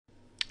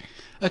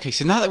Okay,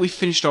 so now that we've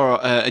finished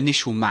our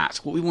initial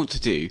mat, what we want to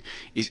do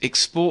is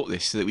export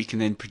this so that we can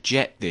then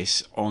project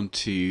this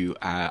onto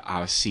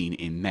our scene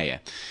in Maya.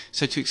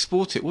 So to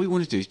export it, what we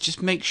want to do is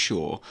just make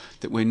sure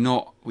that we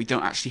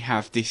don't actually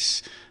have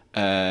this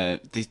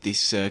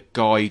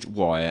guide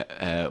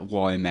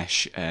wire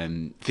mesh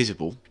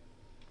visible.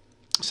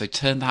 So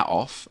turn that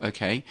off,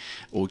 okay,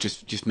 or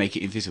just make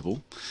it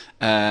invisible,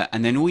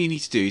 and then all you need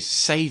to do is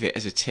save it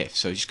as a TIFF.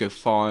 So just go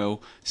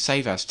File,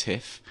 Save as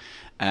TIFF.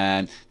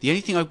 The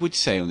only thing I would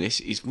say on this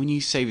is when you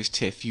save as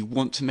TIFF, you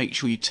want to make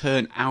sure you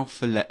turn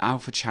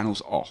alpha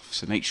channels off.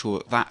 So make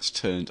sure that's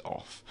turned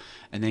off,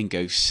 and then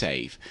go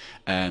Save.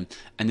 And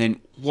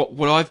then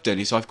what I've done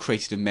is I've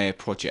created a Maya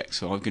project,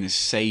 so I'm going to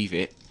save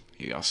it,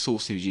 our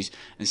source images,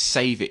 and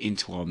save it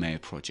into our Maya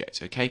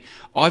project. Okay,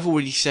 I've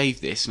already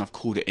saved this and I've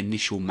called it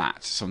initial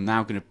mat, so I'm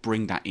now going to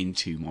bring that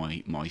into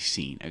my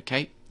scene.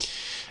 Okay,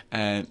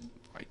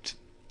 right,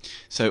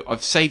 so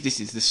I've saved this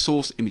into the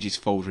source images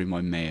folder in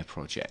my Maya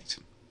project.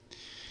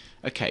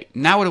 Okay,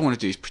 now what I want to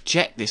do is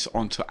project this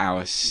onto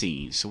our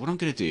scene. So what I'm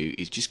going to do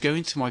is just go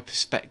into my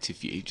perspective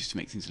view just to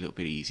make things a little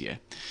bit easier.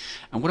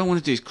 And what I want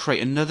to do is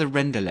create another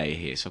render layer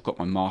here. So I've got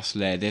my master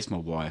layer, there's my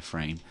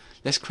wireframe.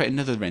 Let's create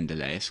another render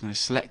layer. So I'm going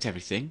to select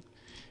everything,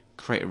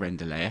 create a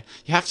render layer.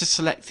 You have to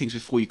select things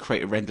before you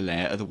create a render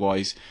layer,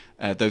 otherwise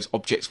those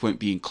objects won't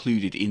be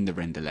included in the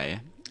render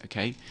layer.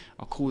 Okay,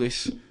 I'll call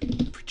this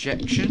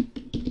projection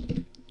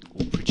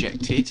or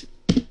projected.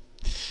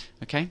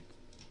 Okay.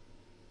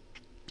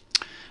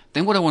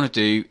 Then what I want to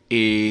do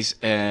is,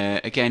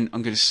 again,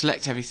 I'm going to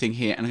select everything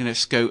here and I'm going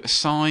to go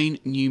Assign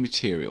New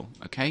Material,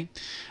 okay?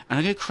 And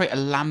I'm going to create a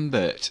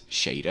Lambert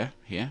shader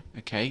here,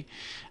 okay?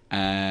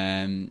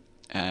 And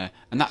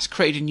that's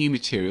created a new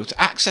material.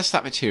 To access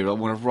that material, I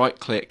want to right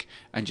click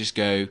and just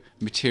go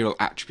Material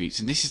Attributes.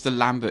 And this is the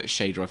Lambert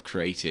shader I've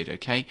created,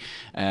 okay?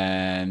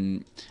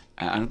 And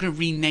I'm going to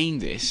rename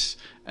this.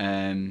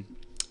 I'll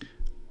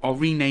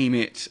rename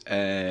it,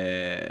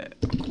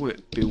 I'll call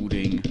it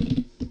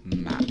Building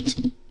Mat.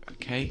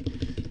 Okay,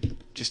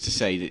 just to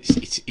say that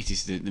it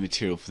is the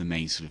material for the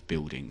main sort of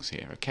buildings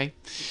here. Okay.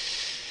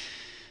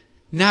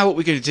 Now what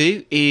we're going to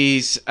do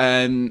is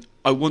I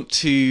want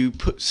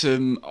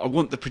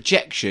the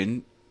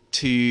projection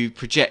to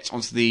project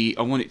onto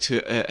I want it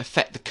to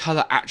affect the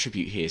color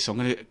attribute here. So I'm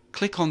going to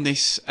click on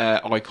this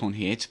icon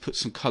here to put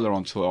some color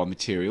onto our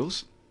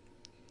materials.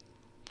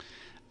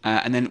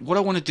 And then what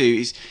I want to do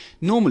is,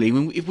 normally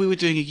if we were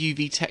doing a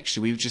UV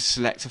texture, we would just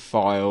select a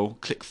file,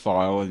 click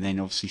File, and then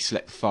obviously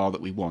select the file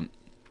that we want.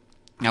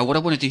 Now what I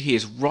want to do here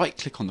is right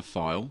click on the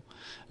file,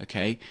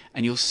 okay,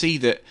 and you'll see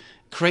that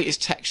Create as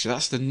Texture,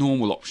 that's the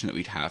normal option that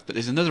we'd have, but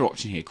there's another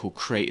option here called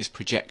Create as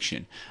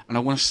Projection, and I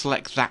want to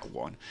select that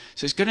one.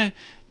 So it's going to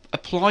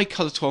apply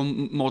colour to our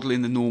model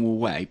in the normal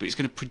way, but it's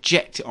going to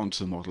project it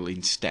onto the model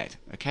instead,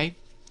 okay.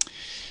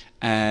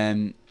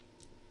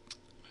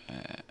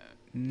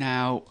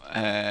 Now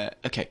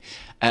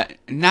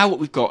what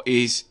we've got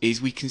is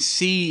we can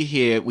see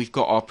here we've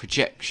got our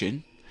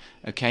projection,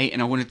 okay,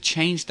 and I want to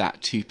change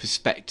that to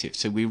perspective.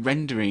 So we're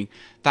rendering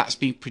that's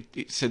being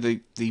so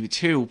the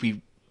material will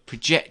be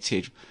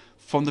projected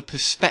from the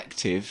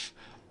perspective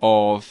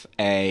of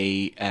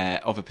a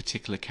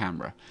particular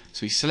camera.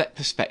 So we select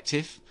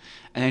perspective,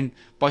 and then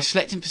by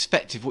selecting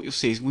perspective, what you'll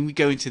see is when we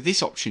go into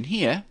this option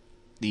here,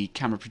 the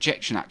camera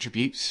projection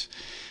attributes,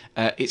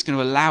 it's going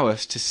to allow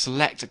us to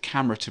select a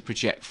camera to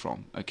project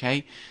from.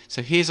 Okay,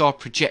 so here's our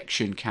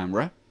projection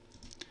camera.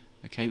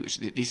 Okay, which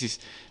this is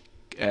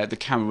the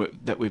camera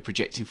that we're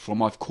projecting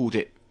from. I've called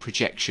it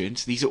projection.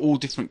 So these are all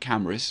different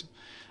cameras.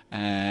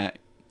 And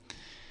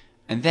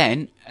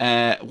then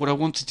what I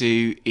want to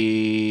do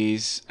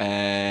is,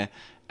 and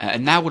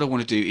now what I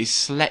want to do is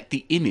select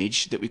the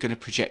image that we're going to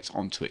project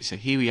onto it. So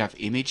here we have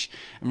image,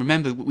 and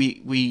remember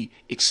we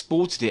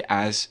exported it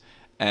as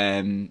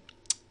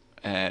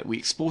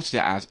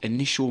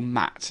initial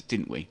mat,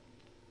 didn't we?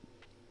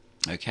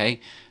 Okay,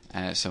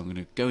 so I'm going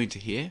to go into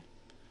here,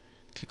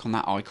 click on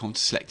that icon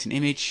to select an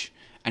image,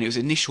 and it was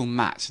initial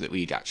mat that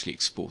we'd actually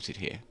exported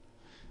here.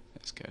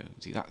 Let's go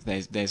see that.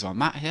 There's our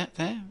mat here.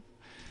 There.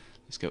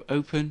 Let's go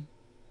open.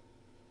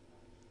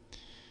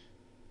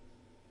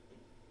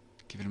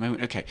 Give it a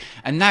moment. Okay,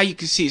 and now you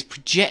can see it's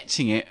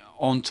projecting it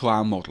onto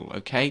our model.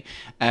 Okay,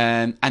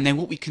 and then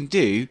what we can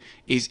do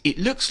is, it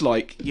looks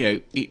like, you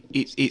know,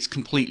 it's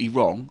completely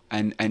wrong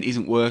and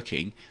isn't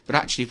working, but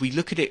actually if we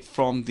look at it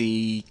from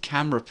the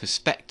camera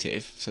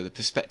perspective, so the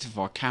perspective of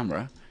our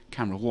camera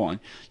 1,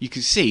 you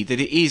can see that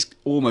it is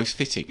almost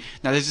fitting.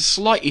 Now there's a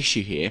slight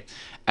issue here.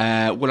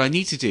 What I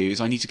need to do is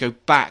I need to go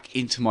back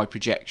into my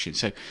projection.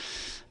 So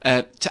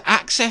to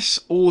access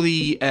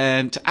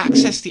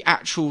the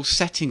actual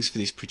settings for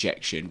this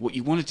projection, what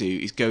you want to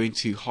do is go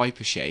into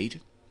Hypershade.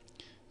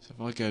 So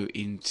if I go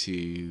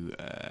into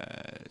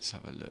let's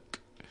have a look,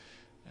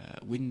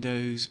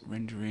 Windows,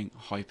 Rendering,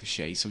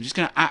 Hypershade. So I'm just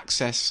going to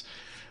access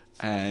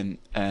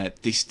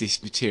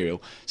this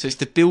material. So it's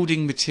the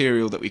building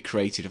material that we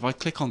created. If I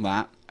click on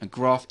that and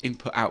Graph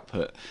Input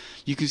Output,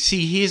 you can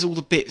see here's all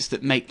the bits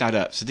that make that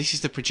up. So this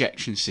is the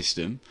projection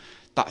system.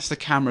 that's the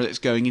camera that's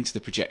going into the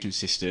projection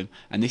system,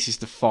 and this is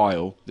the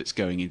file that's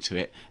going into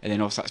it, and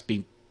then also that's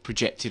being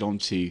projected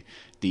onto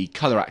the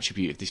color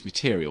attribute of this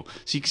material.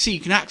 So you can see you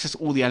can access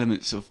all the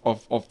elements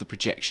of the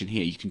projection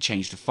here. You can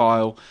change the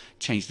file,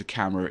 change the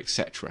camera,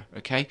 etc.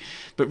 Okay,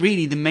 but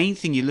really the main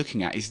thing you're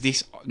looking at is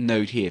this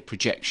node here,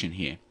 projection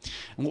here.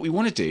 And what we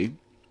want to do,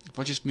 if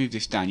I just move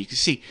this down, you can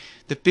see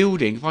the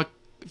building.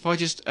 If I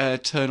just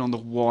turn on the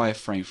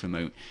wireframe for a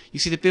moment, you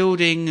see the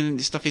building and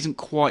this stuff isn't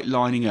quite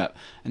lining up.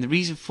 And the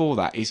reason for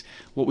that is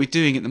what we're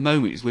doing at the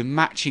moment is we're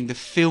matching the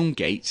film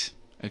gate,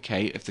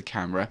 okay, of the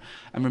camera.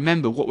 And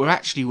remember, what we're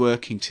actually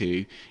working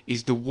to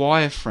is the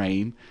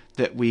wireframe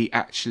that we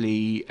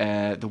actually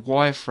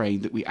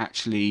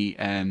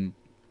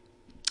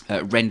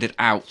rendered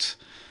out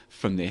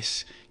from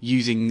this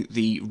using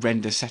the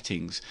render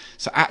settings.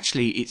 So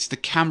actually it's the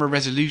camera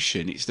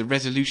resolution, it's the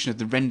resolution of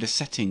the render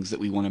settings that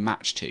we want to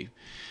match to.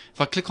 If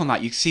I click on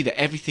that, you can see that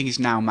everything is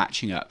now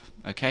matching up.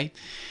 Okay,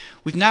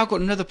 we've now got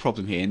another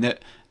problem here in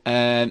that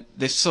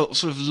there's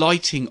sort of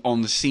lighting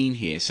on the scene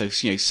here. So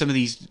you know, some of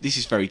these, this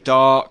is very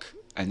dark,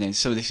 and then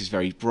some of this is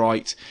very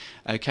bright.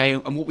 Okay,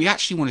 and what we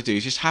actually want to do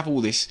is just have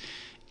all this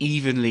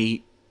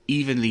evenly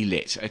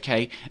lit.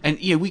 Okay, and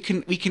you know, we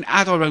can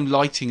add our own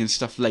lighting and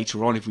stuff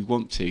later on if we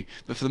want to,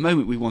 but for the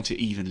moment we want it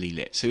evenly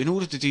lit. So in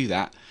order to do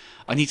that,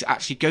 I need to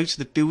actually go to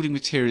the building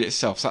material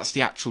itself. So that's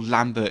the actual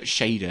Lambert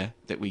shader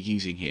that we're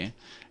using here.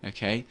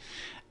 Okay,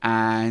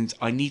 and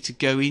I need to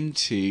go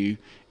into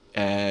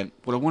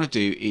what I want to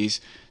do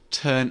is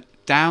turn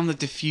down the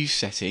diffuse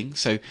setting.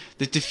 So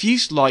the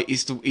diffuse light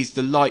is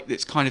the light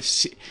that's kind of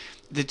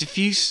the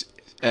diffuse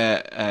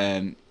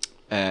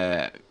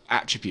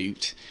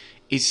attribute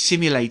is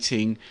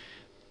simulating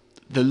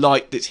the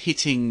light that's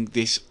hitting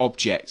this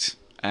object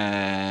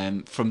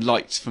from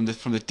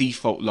the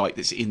default light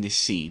that's in this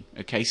scene.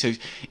 Okay, so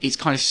it's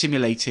kind of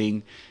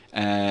simulating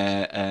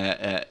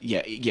light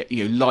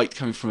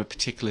coming from a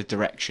particular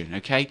direction.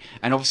 Okay,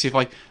 and obviously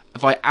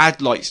if I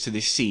add lights to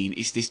this scene,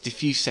 it's this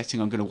diffuse setting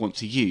I'm going to want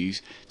to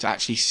use to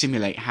actually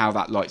simulate how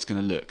that light's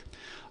going to look.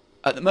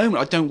 At the moment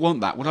I don't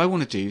want that. What I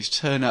want to do is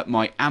turn up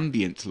my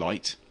ambient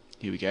light.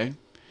 Here we go.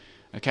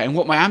 Okay, and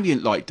what my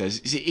ambient light does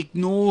is it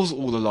ignores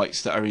all the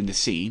lights that are in the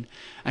scene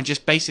and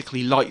just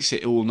basically lights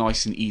it all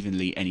nice and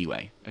evenly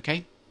anyway.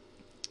 Okay,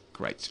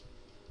 great.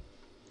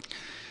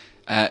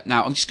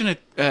 Now I'm just going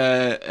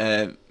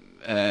to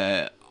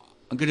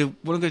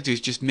what I'm going to do is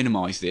just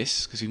minimize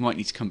this because we might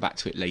need to come back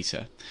to it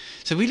later.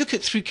 So we look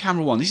at through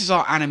camera one. This is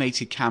our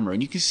animated camera,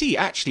 and you can see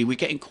actually we're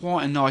getting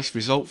quite a nice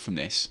result from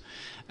this.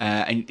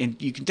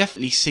 And you can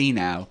definitely see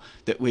now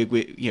that we're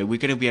going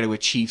to be able to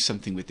achieve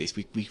something with this.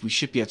 We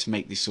should be able to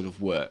make this sort of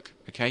work.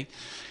 Okay.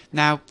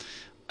 Now,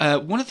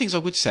 one of the things I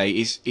would say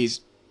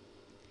is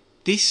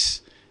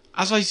this.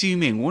 As I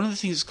zoom in, one of the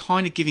things that's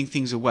kind of giving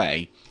things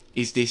away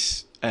is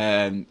this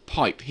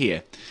pipe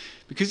here,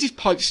 because this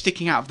pipe's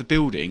sticking out of the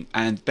building,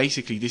 and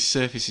basically this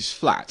surface is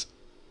flat.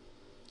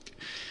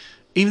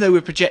 Even though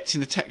we're projecting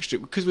the texture,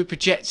 because we're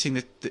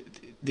projecting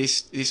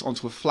this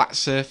onto a flat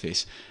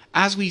surface,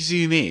 as we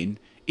zoom in,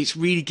 it's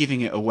really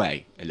giving it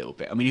away a little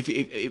bit. I mean, if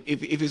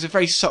it was a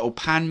very subtle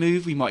pan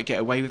move, we might get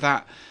away with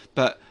that.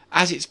 But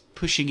as it's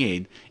pushing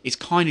in, it's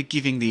kind of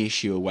giving the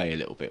issue away a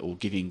little bit, or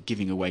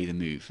giving away the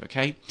move.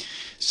 Okay,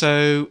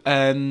 so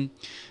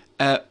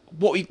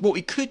what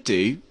we could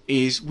do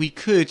is we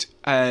could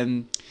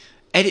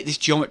edit this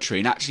geometry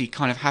and actually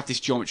kind of have this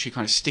geometry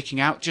kind of sticking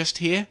out just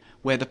here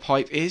where the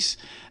pipe is,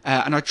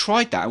 and I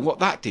tried that, and what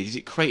that did is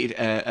it created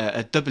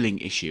a doubling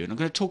issue, and I'm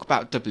going to talk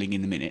about doubling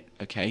in a minute.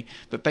 Okay,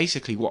 but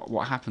basically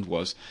what happened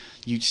was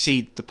you'd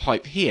see the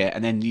pipe here,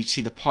 and then you'd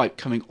see the pipe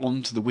coming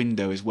onto the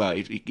window as well.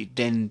 It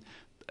then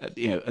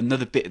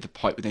another bit of the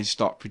pipe would then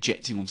start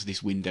projecting onto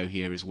this window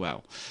here as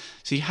well.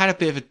 So you had a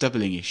bit of a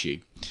doubling issue.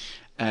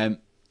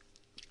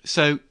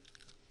 So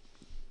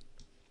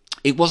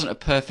it wasn't a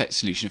perfect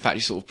solution. In fact,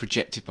 it sort of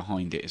projected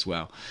behind it as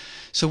well.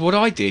 So what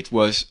I did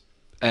was,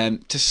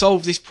 to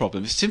solve this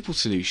problem, a simple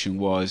solution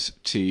was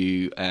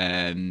to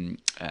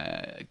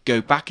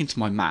go back into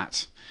my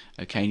mat.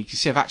 Okay, and you can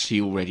see I've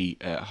actually already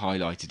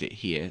highlighted it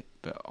here,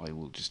 but I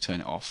will just turn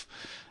it off.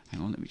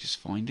 Hang on, let me just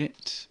find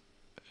it.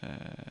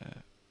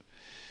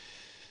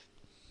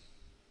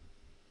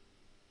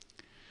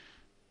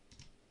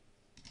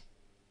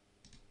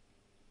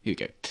 Here we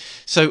go.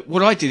 So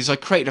what I did is I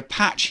created a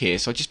patch here.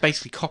 So I just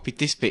basically copied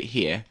this bit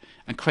here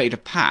and created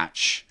a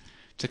patch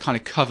to kind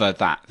of cover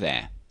that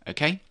there.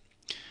 Okay.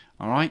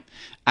 All right.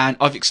 And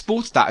I've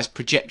exported that as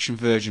projection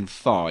version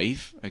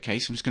 5. Okay.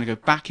 So I'm just going to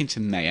go back into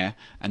Maya,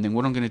 and then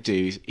what I'm going to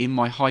do is in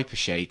my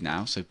hypershade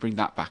now. So bring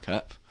that back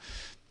up.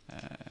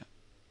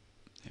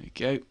 There we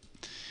go.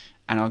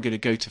 And I'm going to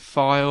go to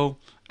File,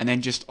 and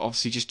then just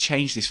obviously just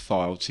change this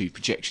file to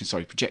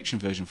projection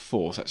version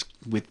 4. So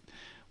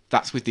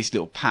that's with this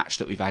little patch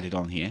that we've added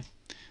on here.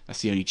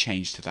 That's the only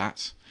change to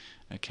that.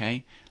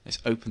 Okay, let's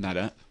open that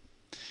up,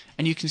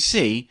 and you can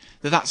see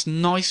that that's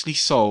nicely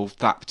solved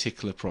that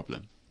particular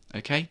problem.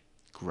 Okay,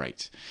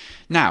 great.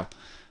 Now,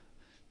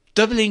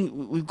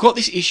 doubling, we've got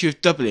this issue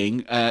of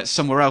doubling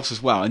somewhere else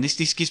as well, and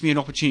this gives me an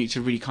opportunity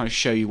to really kind of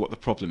show you what the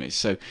problem is.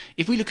 So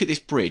if we look at this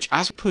bridge,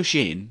 as we push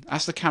in,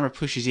 as the camera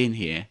pushes in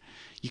here,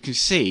 you can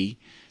see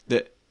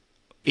that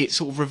it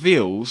sort of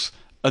reveals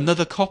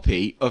another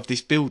copy of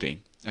this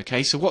building.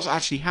 Okay, so what's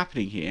actually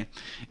happening here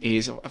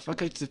is, if I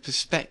go to the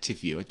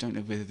perspective view, I don't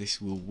know whether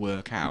this will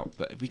work out,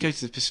 but if we go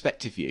to the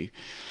perspective view,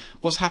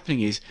 what's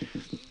happening is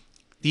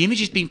the image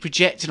is being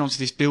projected onto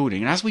this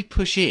building, and as we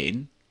push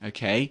in,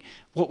 okay,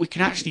 what we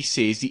can actually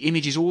see is the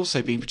image is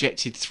also being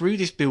projected through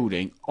this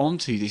building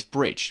onto this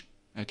bridge.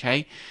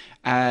 Okay,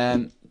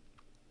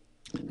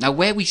 now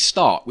where we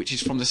start, which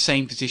is from the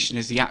same position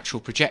as the actual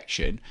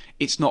projection,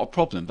 it's not a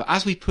problem, but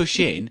as we push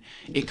in,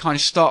 it kind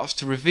of starts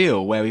to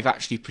reveal where we've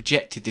actually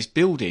projected this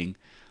building,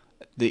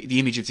 the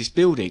image of this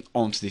building,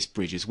 onto this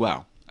bridge as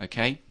well.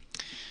 Okay,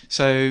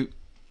 so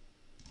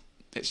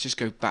let's just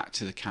go back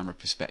to the camera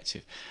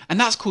perspective, and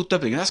that's called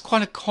doubling, and that's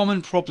quite a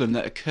common problem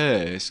that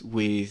occurs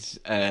with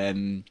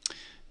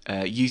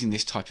using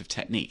this type of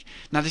technique.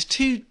 Now there's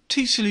two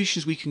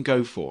solutions we can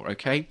go for.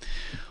 Okay,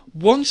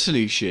 one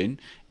solution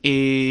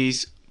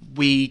is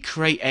we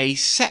create a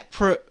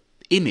separate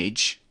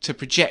image to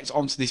project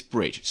onto this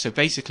bridge. So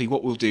basically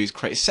what we'll do is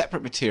create a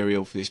separate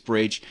material for this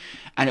bridge,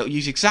 and it'll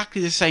use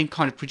exactly the same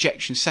kind of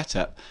projection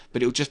setup,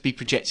 but it'll just be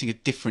projecting a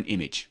different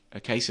image.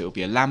 Okay, so it'll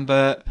be a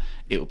Lambert,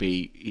 it'll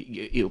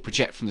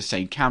project from the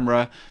same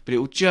camera, but it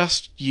will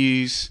just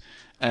use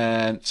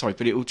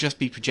but it will just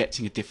be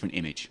projecting a different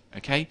image.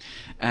 Okay,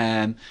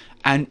 and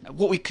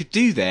what we could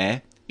do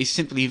there is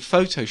simply in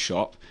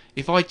Photoshop,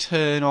 if I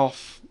turn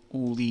off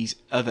all these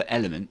other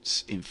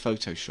elements in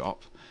Photoshop,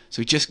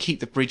 so we just keep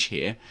the bridge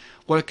here,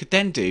 what I could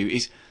then do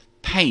is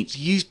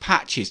use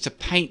patches to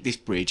paint this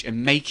bridge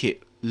and make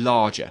it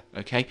larger.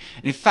 Okay,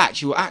 and in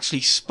fact you will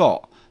actually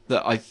spot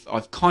that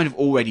I've kind of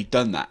already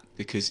done that,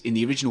 because in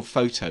the original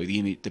photo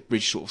the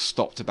bridge sort of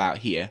stopped about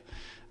here.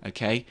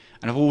 Okay,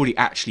 and I've already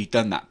actually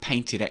done that,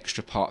 painted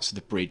extra parts of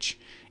the bridge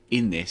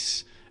in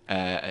this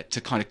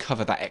to kind of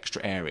cover that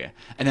extra area,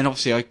 and then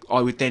obviously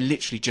I would then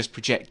literally just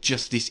project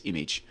just this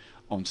image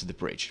onto the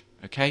bridge.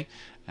 Okay,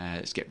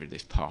 let's get rid of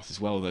this path as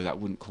well, although that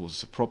wouldn't cause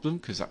us a problem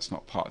because that's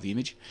not part of the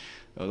image.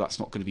 Well, that's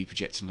not going to be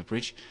projected on the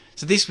bridge.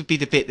 So this would be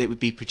the bit that would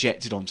be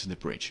projected onto the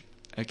bridge.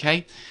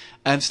 Okay,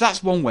 so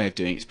that's one way of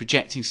doing it, is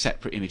projecting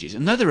separate images.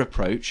 Another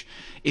approach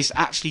is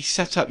actually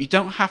set up, you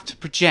don't have to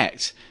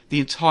project the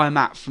entire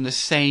map from the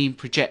same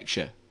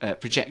projection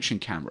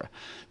camera.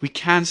 We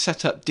can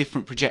set up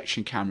different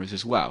projection cameras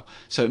as well.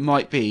 So it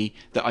might be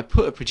that I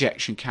put a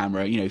projection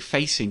camera,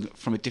 facing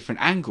from a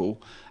different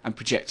angle and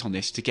project on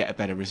this to get a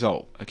better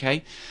result.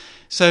 Okay,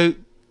 so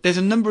there's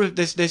a number of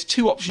there's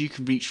two options you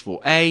can reach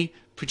for: A,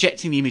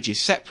 projecting the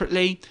images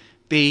separately;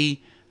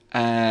 B,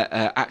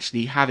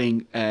 actually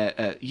having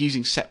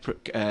using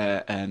separate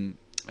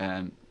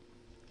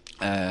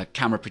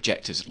camera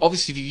projectors.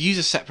 Obviously, if you use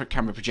a separate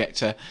camera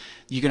projector,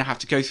 you're going to have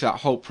to go through that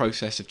whole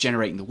process of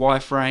generating the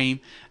wireframe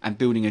and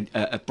building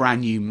a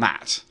brand new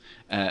mat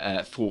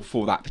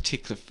for that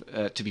particular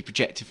to be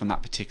projected from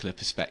that particular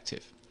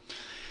perspective.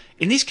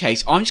 In this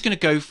case, I'm just going to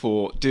go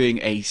for doing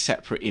a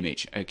separate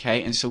image.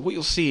 Okay, and so what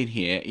you'll see in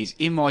here is,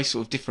 in my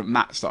sort of different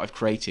mats that I've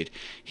created,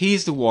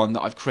 here's the one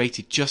that I've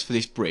created just for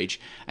this bridge,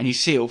 and you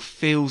see it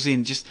fills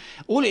in, just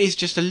all it is,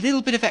 just a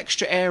little bit of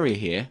extra area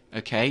here.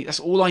 Okay, that's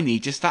all I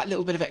need, just that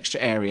little bit of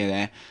extra area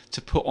there to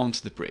put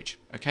onto the bridge.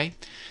 Okay,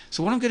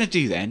 so what I'm going to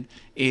do then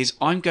is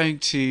I'm going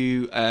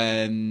to go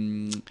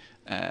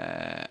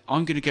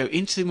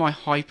into my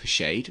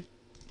hypershade.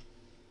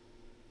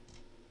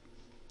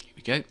 Here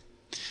we go.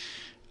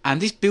 And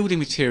this building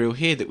material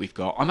here that we've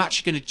got, I'm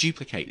actually going to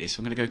duplicate this.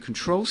 I'm going to go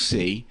Control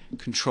C, I'm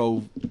just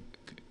going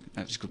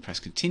to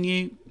press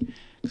Continue,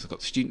 because I've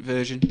got the student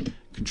version,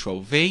 Control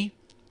V.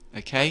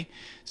 Okay,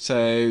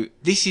 so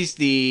this is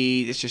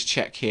let's just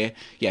check here.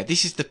 Yeah,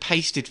 this is the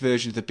pasted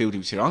version of the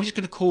building material. I'm just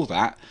going to call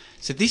that.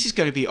 So this is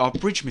going to be our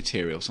bridge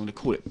material. So I'm going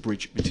to call it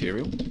bridge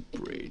material.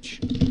 Bridge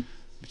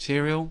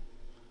material.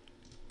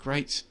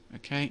 Great.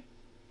 Okay.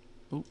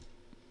 Oh,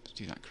 let's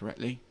do that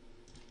correctly.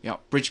 Yeah,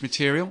 bridge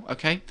material.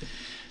 Okay,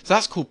 so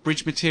that's called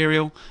bridge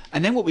material.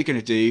 And then what we're going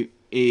to do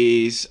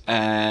is,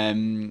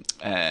 and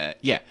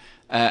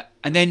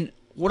then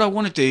what I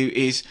want to do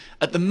is,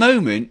 at the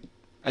moment,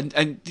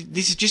 and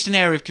this is just an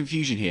area of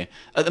confusion here.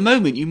 At the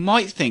moment, you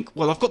might think,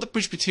 well, I've got the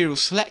bridge material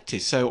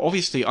selected, so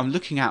obviously I'm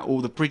looking at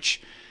all the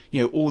bridge,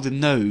 all the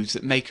nodes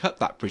that make up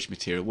that bridge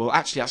material. Well,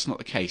 actually, that's not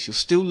the case. You're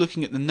still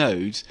looking at the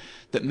nodes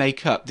that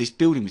make up this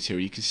building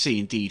material. You can see,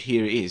 indeed,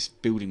 here it is,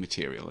 building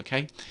material.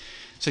 Okay.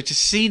 So to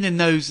see the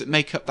nodes that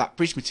make up that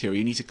bridge material,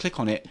 you need to click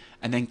on it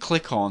and then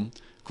click on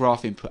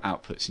Graph Input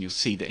Outputs, and you'll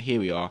see that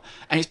here we are.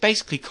 And it's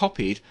basically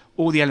copied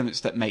all the elements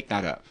that make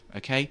that up.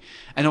 Okay.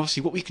 And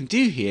obviously what we can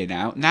do here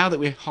now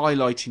that we're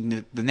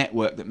highlighting the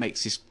network that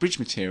makes this bridge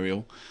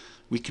material,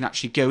 we can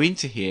actually go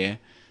into here,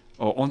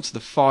 or onto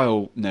the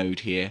File node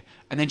here,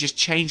 and then just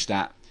change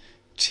that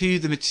to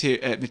the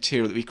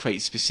material that we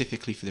created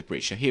specifically for the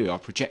bridge. So here we are,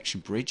 Projection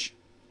Bridge.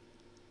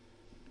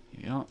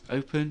 Here we are,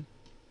 Open.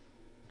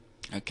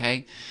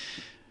 Okay,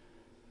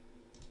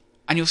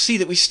 and you'll see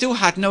that we still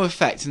had no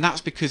effect, and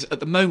that's because at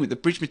the moment the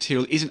bridge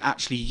material isn't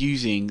actually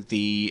using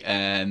the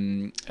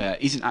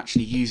doesn't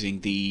actually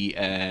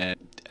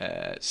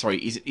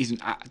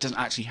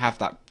have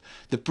that.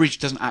 The bridge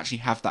doesn't actually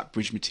have that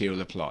bridge material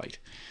applied.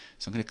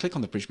 So I'm going to click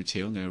on the bridge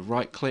material. I'm going to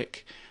right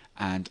click,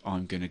 and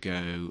I'm going to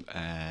go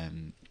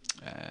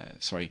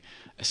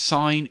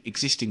assign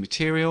existing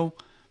material,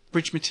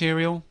 bridge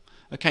material.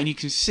 Okay, and you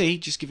can see,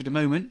 just give it a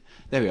moment.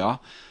 There we are,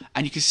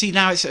 and you can see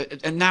now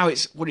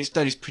it's what it's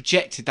done is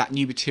projected that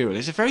new material.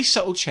 It's a very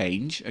subtle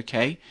change,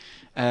 okay,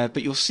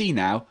 but you'll see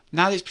now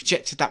that it's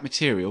projected that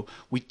material,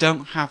 we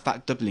don't have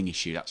that doubling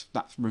issue.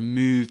 That's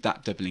removed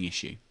that doubling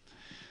issue.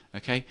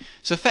 Okay,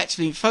 so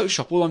effectively in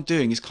Photoshop, all I'm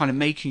doing is kind of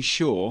making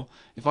sure,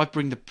 if I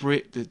bring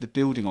the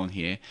building on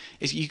here,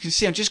 is you can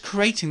see I'm just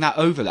creating that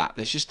overlap.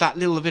 There's just that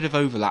little bit of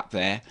overlap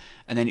there,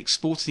 and then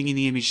exporting in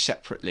the image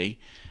separately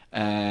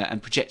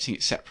and projecting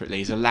it separately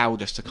has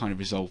allowed us to kind of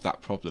resolve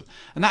that problem.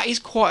 And that is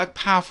quite a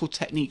powerful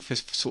technique for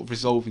sort of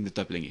resolving the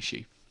doubling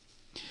issue.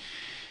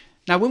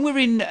 Now, when we're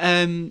in,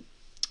 and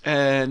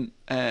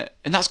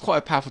that's quite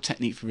a powerful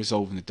technique for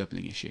resolving the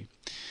doubling issue.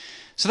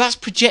 So that's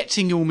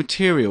projecting your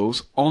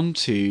materials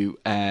onto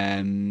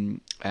a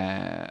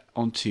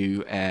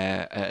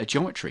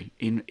geometry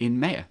in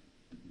Maya.